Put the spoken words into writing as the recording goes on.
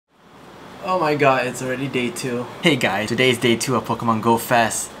Oh my god, it's already day 2. Hey guys, today is day 2 of Pokemon Go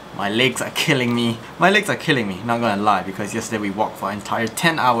Fest. My legs are killing me. Not gonna lie, because yesterday we walked for an entire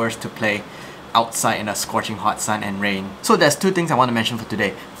 10 hours to play outside in the scorching hot sun and rain. So there's 2 things I want to mention for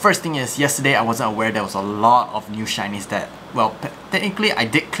today. First thing is, yesterday I wasn't aware there was a lot of new shinies that, well, technically I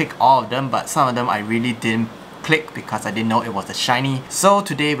did click all of them, but some of them I really didn't click because I didn't know it was a shiny. So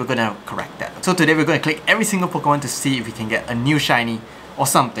today we're gonna correct that. So today we're gonna click every single Pokemon to see if we can get a new shiny or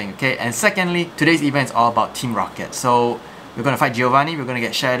something, okay? And secondly, today's event is all about Team Rocket. So we're gonna fight Giovanni, we're gonna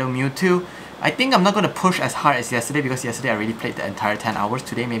get Shadow MEWTWO. I think I'm not gonna push as hard as yesterday because yesterday I really played the entire 10 hours.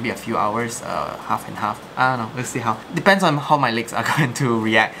 Today maybe a few hours, half and half. I don't know, we'll see how. Depends on how my legs are going to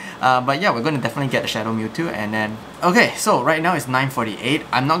react. But yeah, we're gonna definitely get Shadow MEWTWO and then... Okay, so right now it's 9:48.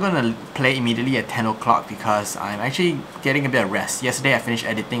 I'm not gonna play immediately at 10 o'clock because I'm actually getting a bit of rest. Yesterday I finished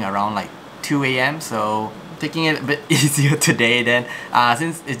editing around like 2 AM, so taking it a bit easier today then.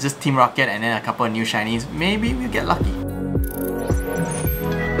 Since it's just Team Rocket and then a couple of new shinies, maybe we'll get lucky.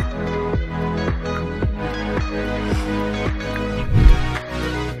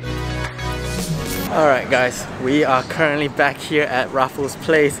 Alright guys, we are currently back here at Raffles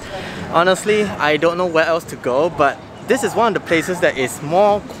Place. Honestly, I don't know where else to go, but this is one of the places that is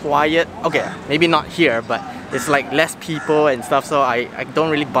more quiet. Okay, maybe not here, but it's like less people and stuff, so I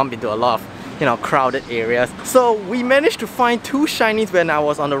don't really bump into a lot of, you know, crowded areas. So we managed to find 2 shinies when I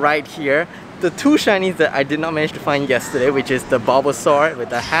was on the ride here. The 2 shinies that I did not manage to find yesterday, which is the Bulbasaur with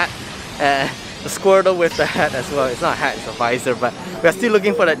the hat and the Squirtle with the hat as well. It's not a hat, it's a visor, but we're still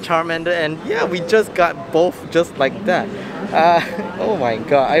looking for that Charmander, and yeah, we just got both just like that. Oh my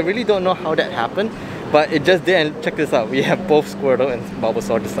god, I really don't know how that happened, but it just did. And check this out, we have both Squirtle and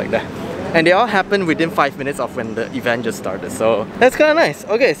Bulbasaur just like that. And they all happened within 5 minutes of when the event just started, so that's kind of nice.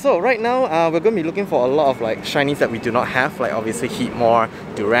 Okay, so right now we're going to be looking for a lot of like shinies that we do not have, like obviously Heatmore,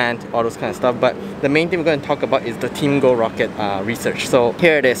 Durant, all those kind of stuff. But the main thing we're going to talk about is the Team Go Rocket research. So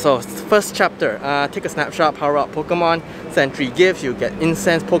here it is. So first chapter, take a snapshot, power up Pokemon, send 3 gifts, you get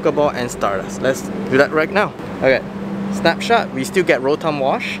Incense, Pokeball, and Stardust. Let's do that right now. Okay. Snapshot, we still get Rotom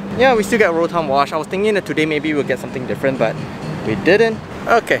Wash. Yeah, we still get Rotom Wash. I was thinking that today maybe we'll get something different, but we didn't.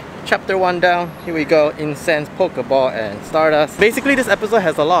 Okay, chapter 1 down. Here we go. Incense, Pokeball, and Stardust. Basically, this episode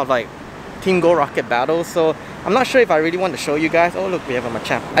has a lot of like Team Go Rocket battles, so I'm not sure if I really want to show you guys. Oh look, we have a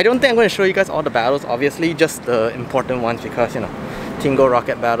Machamp. I don't think I'm going to show you guys all the battles, obviously, just the important ones, because, you know, Team Go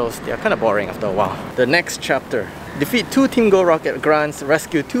Rocket battles, they are kind of boring after a while. The next chapter. Defeat 2 Team Go Rocket grunts,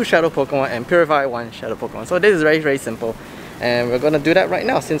 rescue 2 Shadow Pokemon, and purify 1 Shadow Pokemon. So this is very, very simple. And we're gonna do that right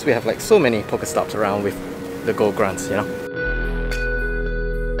now since we have like so many Pokestops around with the Go grunts, you know.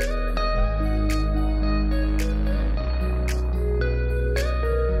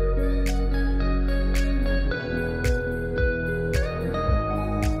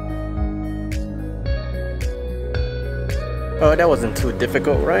 Oh, that wasn't too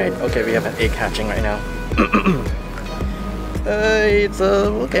difficult, right? Okay, we have an egg hatching right now.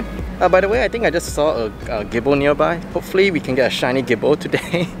 Okay. By the way, I think I just saw a Gibble nearby. Hopefully we can get a shiny Gibble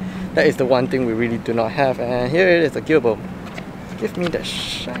today. That is the one thing we really do not have. And here it is, a Gibble. Give me the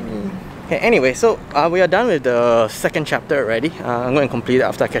shiny. Okay, anyway, so we are done with the second chapter already. I'm going to complete it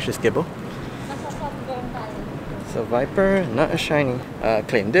after I catch this Gibble. So Viper, not a shiny.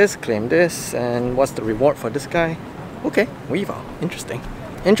 Claim this, and what's the reward for this guy? Okay, Weavile. Interesting.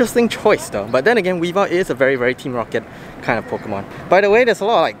 Interesting choice though. But then again, Weavile is a very, very Team Rocket kind of Pokemon. By the way, there's a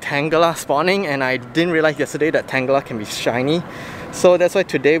lot of like Tangela spawning, and I didn't realize yesterday that Tangela can be shiny. So that's why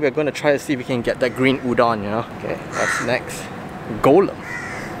today we're going to try to see if we can get that green Udon, you know. Okay, what's next? Golem.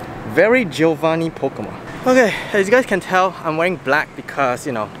 Very Giovanni Pokemon. Okay, as you guys can tell, I'm wearing black because,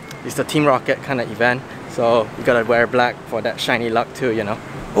 you know, it's the Team Rocket kind of event. So you gotta wear black for that shiny luck too, you know.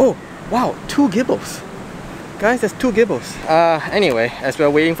 Oh, wow, 2 Gibbles. Guys, there's 2 Gibbles. Anyway, as we're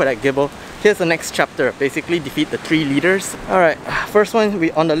waiting for that Gibble, here's the next chapter. Basically, defeat the 3 leaders. Alright, first one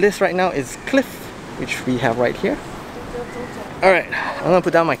on the list right now is Cliff, which we have right here. Alright, I'm gonna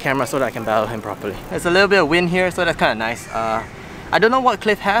put down my camera so that I can battle him properly. There's a little bit of wind here, so that's kind of nice. I don't know what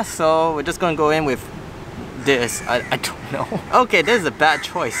Cliff has, so we're just gonna go in with this. I don't know. Okay, this is a bad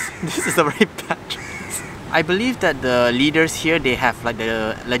choice. This is a very bad choice. I believe that the leaders here, they have like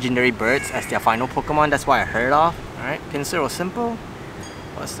the legendary birds as their final Pokemon. That's why I heard of. Alright, Pinsir or Simple.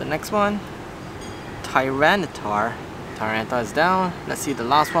 What's the next one? Tyranitar. Tyranitar is down. Let's see the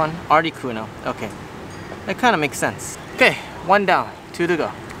last one. Articuno. Okay. That kind of makes sense. Okay, 1 down, 2 to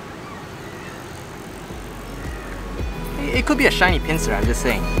go. It could be a shiny Pinsir, I'm just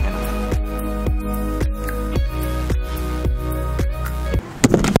saying.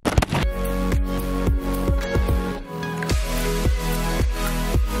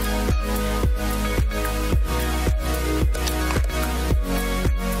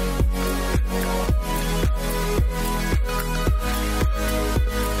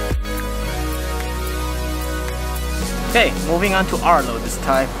 Okay, moving on to Arlo this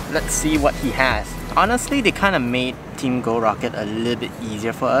time. Let's see what he has. Honestly, they kind of made Team Go Rocket a little bit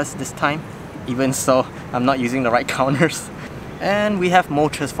easier for us this time. Even so, I'm not using the right counters. And we have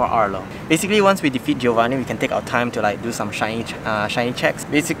Moltres for Arlo. Basically, once we defeat Giovanni, we can take our time to like do some shiny checks.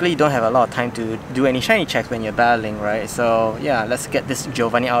 Basically, you don't have a lot of time to do any shiny checks when you're battling, right? So yeah, let's get this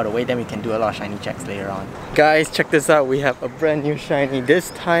Giovanni out of the way, then we can do a lot of shiny checks later on. Guys, check this out. We have a brand new shiny.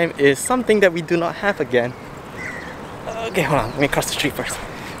 This time is something that we do not have again. Okay, hold on. Let me cross the street first.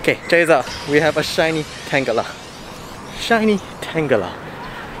 Okay, check this out. We have a shiny Tangela. Shiny Tangela.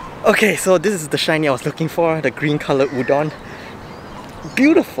 Okay, so this is the shiny I was looking for, the green colored udon.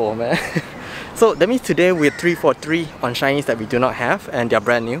 Beautiful, man. So that means today we're 3 for 3 on shinies that we do not have, and they're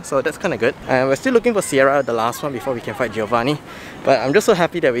brand new, so that's kind of good. And we're still looking for Sierra, the last one, before we can fight Giovanni. But I'm just so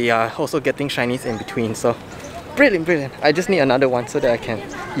happy that we are also getting shinies in between, so brilliant, brilliant. I just need another one so that I can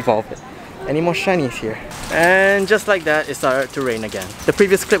evolve it. Any more shinies here? And just like that, it started to rain again. The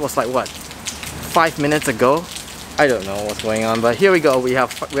previous clip was like what, 5 minutes ago? I don't know what's going on, but here we go. We are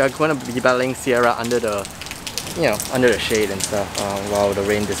going to be battling Sierra under the, you know, under the shade and stuff while the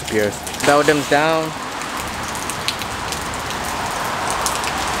rain disappears. Beldam's down.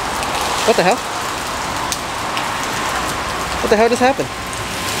 What the hell? What the hell just happened?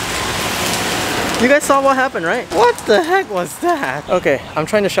 You guys saw what happened, right? What the heck was that? Okay, I'm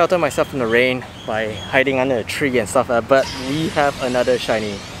trying to shelter myself from the rain by hiding under a tree and stuff, but we have another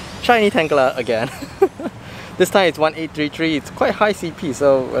shiny Tangela again. This time it's 1833, it's quite high CP,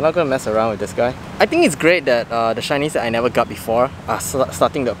 so we're not gonna mess around with this guy. I think it's great that the shinies that I never got before are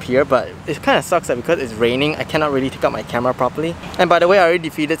starting to appear, but it kind of sucks that because it's raining, I cannot really take out my camera properly. And by the way, I already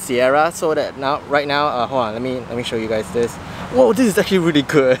defeated Sierra, so that right now, hold on, let me show you guys this. Whoa, this is actually really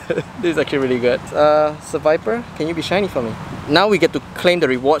good. This is actually really good. Survivor, can you be shiny for me? Now we get to claim the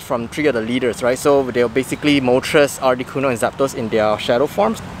rewards from 3 of the leaders, right? So they're basically Moltres, Articuno, and Zapdos in their shadow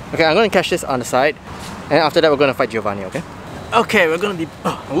forms. Okay, I'm gonna catch this on the side. And after that, we're gonna fight Giovanni, okay? Okay, we're gonna be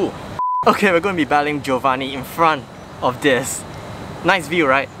Okay, we're gonna be battling Giovanni in front of this. Nice view,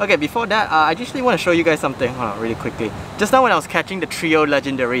 right? Okay, before that, I actually want to show you guys something. Hold on, really quickly. Just now when I was catching the trio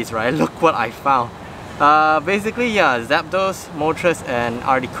legendaries, right? Look what I found. Basically, yeah, Zapdos, Moltres, and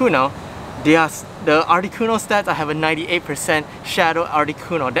Articuno. The Articuno stats. I have a 98% Shadow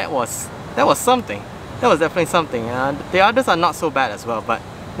Articuno. That was something. That was definitely something. The others are not so bad as well, but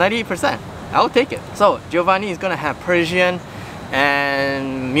 98%. I'll take it. So Giovanni is gonna have Persian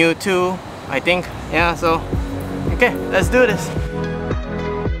and MEWTWO, I think. Yeah, so okay, let's do this.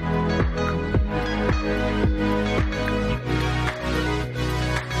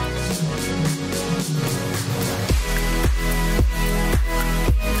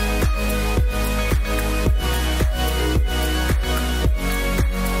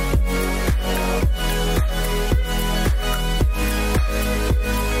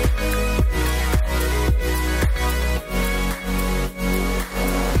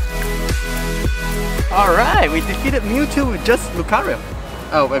 Alright, we defeated MEWTWO with just Lucario.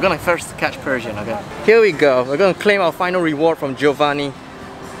 Oh, we're gonna first catch Persian, okay? Here we go, we're gonna claim our final reward from Giovanni.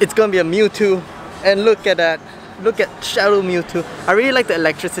 It's gonna be a MEWTWO, and look at that. Look at Shadow MEWTWO. I really like the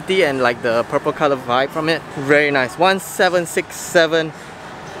electricity and like the purple color vibe from it. Very nice. 1767.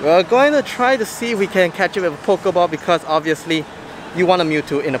 We're going to try to see if we can catch it with a Pokeball, because obviously you want a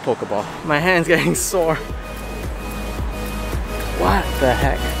MEWTWO in a Pokeball. My hand's getting sore. What the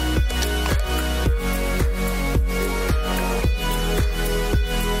heck?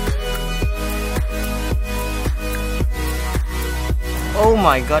 Oh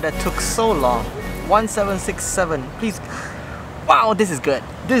my god, that took so long. 1767, please. Wow, this is good.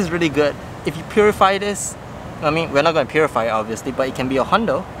 This is really good. If you purify this, I mean, we're not going to purify it obviously, but it can be a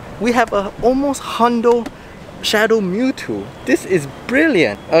hundo. We have a almost hundo Shadow MEWTWO. This is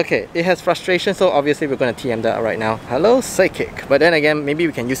brilliant. Okay, it has frustration, so obviously we're going to TM that right now. Hello, Psychic. But then again, maybe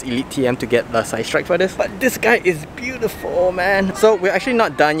we can use Elite TM to get the Side Strike for this. But this guy is beautiful, man. So we're actually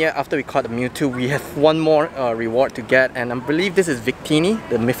not done yet after we caught the MEWTWO. We have one more reward to get, and I believe this is Victini,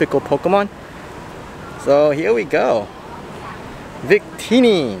 the mythical Pokemon. So here we go.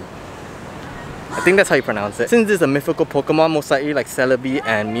 Victini. I think that's how you pronounce it. Since this is a mythical Pokemon, most likely like Celebi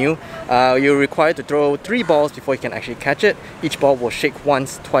and Mew, you're required to throw 3 balls before you can actually catch it. Each ball will shake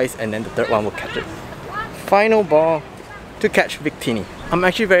once, twice, and then the third one will catch it. Final ball to catch Victini. I'm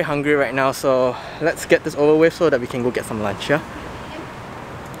actually very hungry right now, so let's get this over with so that we can go get some lunch, yeah?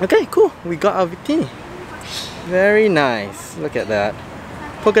 Okay, cool. We got our Victini. Very nice. Look at that.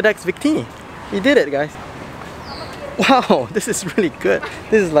 Pokedex Victini. We did it, guys. Wow, this is really good.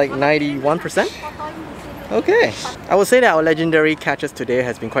 This is like 91%. Okay. I would say that our legendary catches today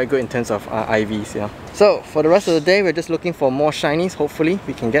has been quite good in terms of IVs, you know. So for the rest of the day, we're just looking for more shinies. Hopefully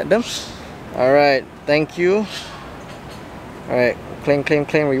we can get them. Alright, thank you. Alright,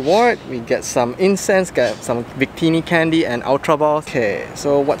 claim reward. We get some incense, get some Victini candy and Ultra Balls. Okay,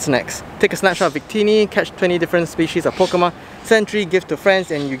 so what's next? Take a snapshot of Victini, catch 20 different species of Pokemon, send 3 gifts to friends,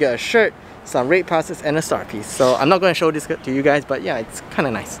 and you get a shirt, some raid passes, and a star piece. So I'm not going to show this to you guys, but yeah, it's kind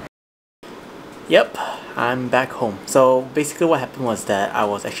of nice. Yep, I'm back home. So basically what happened was that I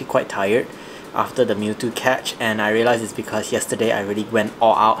was actually quite tired after the Mewtwo catch, and I realized it's because yesterday I really went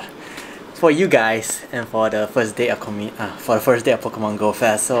all out for you guys and for the first day of Pokemon Go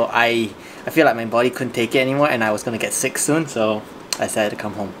Fest. So I feel like my body couldn't take it anymore and I was gonna get sick soon, so I decided to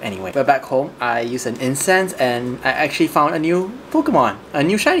come home anyway. But back home, I used an incense and I actually found a new Pokemon, a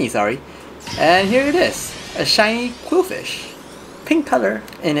new shiny, sorry. And here it is, a shiny Quillfish. Pink color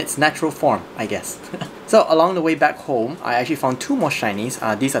in its natural form, I guess. So along the way back home, I actually found 2 more shinies.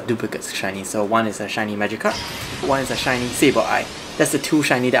 These are duplicate shinies. So one is a shiny Magikarp, one is a shiny Sableye. That's the 2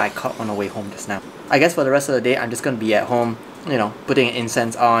 shiny that I caught on the way home just now. I guess for the rest of the day, I'm just gonna be at home, you know, putting an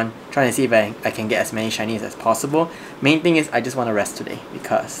incense on, trying to see if I can get as many shinies as possible. Main thing is I just want to rest today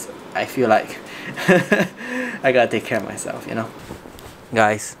because I feel like I gotta take care of myself, you know.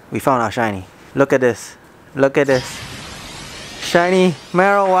 Guys, we found our shiny. Look at this. Look at this. Shiny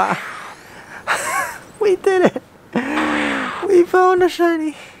Marowak. We did it. We found a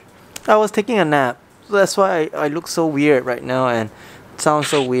shiny. I was taking a nap. So that's why I look so weird right now and it sounds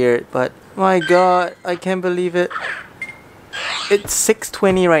so weird. But my god, I can't believe it. It's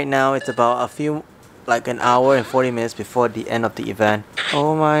 6:20 right now. It's about like an hour and 40 minutes before the end of the event.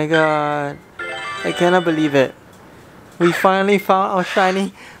 Oh my god. I cannot believe it. We finally found our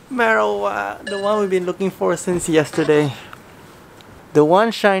shiny Marowak. The one we've been looking for since yesterday. The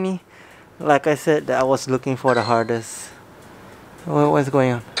one shiny, like I said, that I was looking for the hardest. What's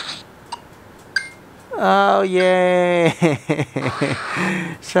going on? Oh yay!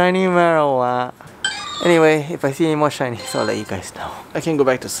 Shiny Marowak. Anyway, if I see any more shinies, I'll let you guys know. I can go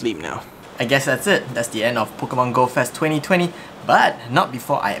back to sleep now. I guess that's it. That's the end of Pokemon Go Fest 2020. But not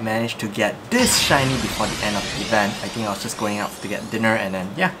before I managed to get this shiny before the end of the event. I think I was just going out to get dinner and then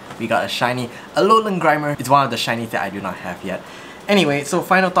yeah, we got a shiny Alolan Grimer. It's one of the shinies that I do not have yet. Anyway, so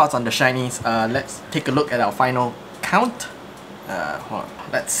final thoughts on the shinies. Let's take a look at our final count. Hold on.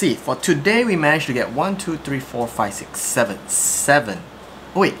 Let's see. For today, we managed to get 1, 2, 3, 4, 5, 6, 7.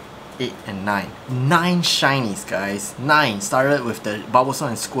 Oh wait, 8 and 9. 9 shinies, guys. 9. Started with the Bulbasaur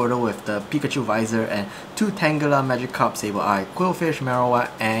and Squirtle with the Pikachu Visor and 2 Tangela, Magikarp, Sableye, Quillfish,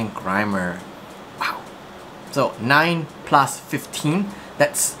 Marowak, and Grimer. Wow. So 9 plus 15.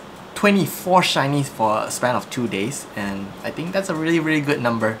 That's 24 shinies for a span of 2 days, and I think that's a really good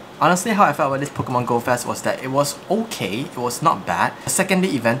number. Honestly, how I felt about this Pokemon Go Fest was that it was okay, it was not bad. The second day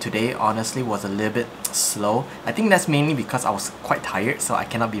event today honestly was a little bit slow. I think that's mainly because I was quite tired, so I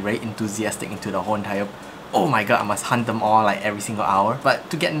cannot be very enthusiastic into the whole entire oh my god, I must hunt them all like every single hour. But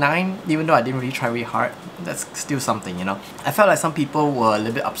to get 9, even though I didn't really try really hard, that's still something, you know. I felt like some people were a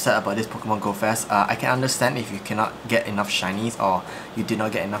little bit upset about this Pokemon Go Fest. I can understand if you cannot get enough shinies or you did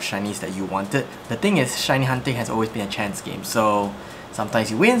not get enough shinies that you wanted. The thing is, shiny hunting has always been a chance game, so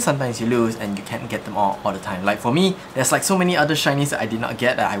sometimes you win, sometimes you lose, and you can't get them all the time. Like for me, there's like so many other shinies that I did not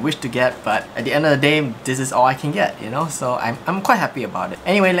get that I wish to get, but at the end of the day, this is all I can get, you know? So I'm quite happy about it.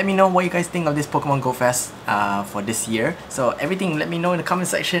 Anyway, let me know what you guys think of this Pokemon Go Fest for this year. So everything, let me know in the comment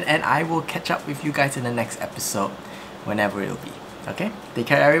section, and I will catch up with you guys in the next episode, whenever it will be. Okay? Take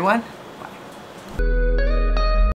care everyone.